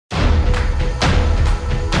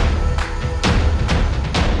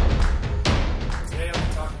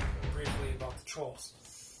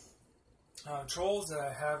Trolls that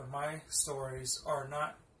I have in my stories are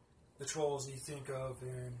not the trolls you think of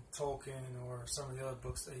in Tolkien or some of the other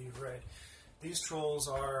books that you've read. These trolls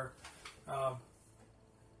are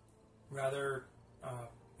rather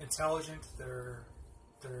intelligent. They're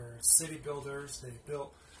city builders. They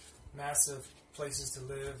built massive places to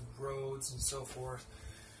live, roads and so forth.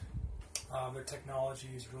 Their technology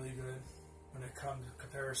is really good when it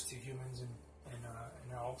compares to humans and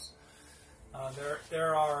elves.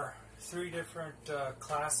 There are 3 different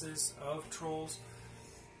classes of trolls.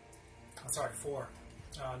 I'm sorry, 4.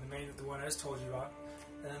 The one I just told you about.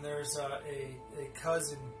 And then there's a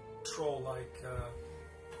cousin troll-like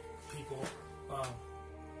people,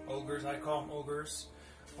 ogres. I call them ogres,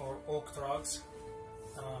 or oaktrogs.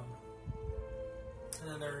 And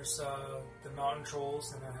then there's the mountain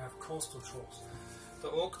trolls, and I have coastal trolls. The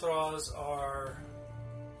oaktrogs are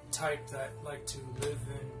type that like to live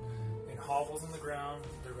in hovels in the ground.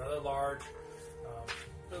 They're rather large.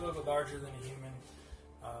 They're a little bit larger than a human.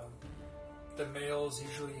 The males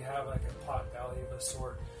usually have like a pot belly of a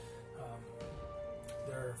sort.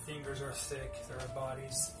 Their fingers are thick. Their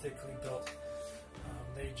bodies thickly built.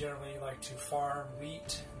 They generally like to farm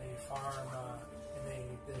wheat. They farm and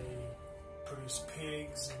they produce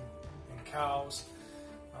pigs and cows.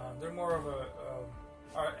 They're more of a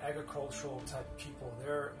agricultural type people.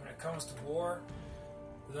 When it comes to war,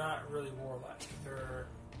 they're not really warlike. They're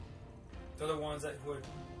the ones that would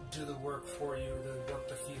do the work for you, they work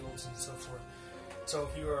the fields and so forth. So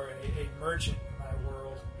if you are a merchant in my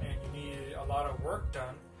world and you needed a lot of work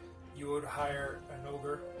done, you would hire an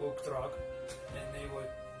ogre, oaktrog, and they would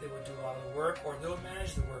do a lot of the work, or they'll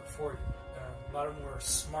manage the work for you. A lot of them are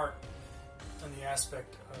smart in the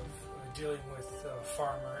aspect of dealing with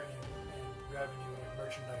farmer and revenue and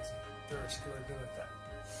merchandising. They're really good at that.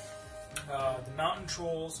 The mountain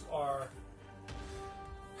trolls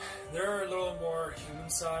they're a little more human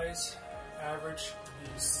size, average to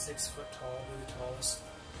be 6 foot tall, really tallest.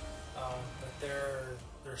 But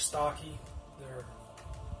they're stocky, they're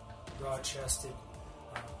broad chested,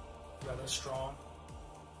 rather strong.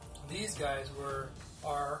 These guys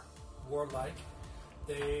are warlike.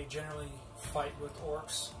 They generally fight with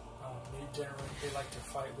orcs. They like to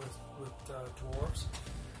fight with dwarves.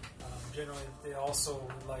 Generally, they also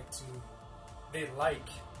like to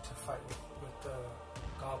fight with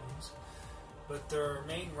goblins. But their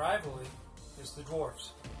main rivalry is the dwarves,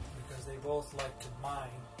 because they both like to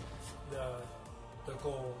mine the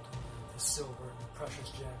gold and the silver and the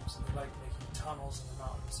precious gems, and they like making tunnels in the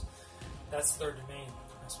mountains. That's their domain.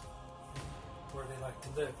 That's where they like to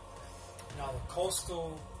live. Now the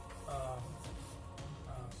coastal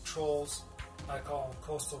trolls, I call them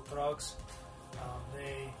coastal trogs.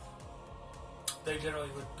 They generally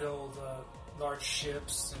would build large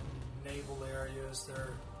ships and naval areas.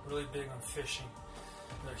 They're really big on fishing.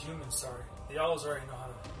 They're humans, sorry. The elves already know how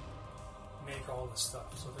to make all this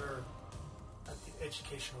stuff, so they're at the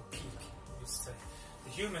educational peak, you could say. The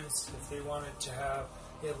humans, if they wanted to have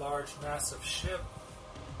a large, massive ship,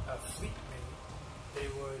 a fleet maybe, they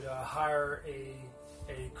would hire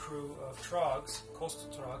a crew of trogs, coastal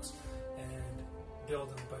trogs, and build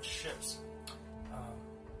them a bunch of ships.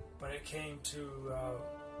 When it came to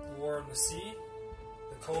war in the sea,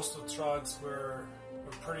 the coastal trogs were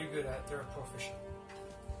pretty good at. They're proficient.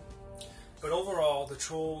 But overall, the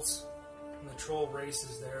trolls and the troll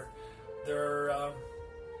races they're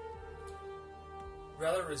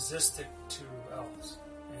rather resistant to elves,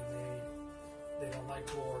 and they don't like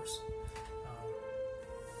dwarves.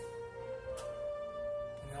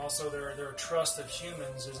 And also their trust of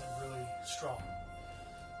humans isn't really strong.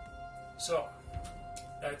 So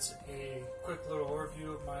that's a quick little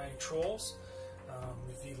overview of my trolls.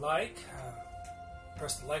 If you like,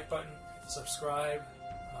 press the like button, subscribe,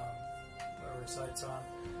 whatever site's on,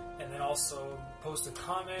 and then also post a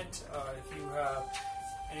comment. If you have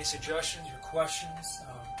any suggestions or questions,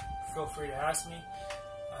 feel free to ask me.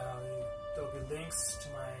 There'll be links to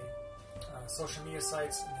my social media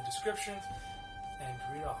sites in the description, and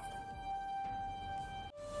read off.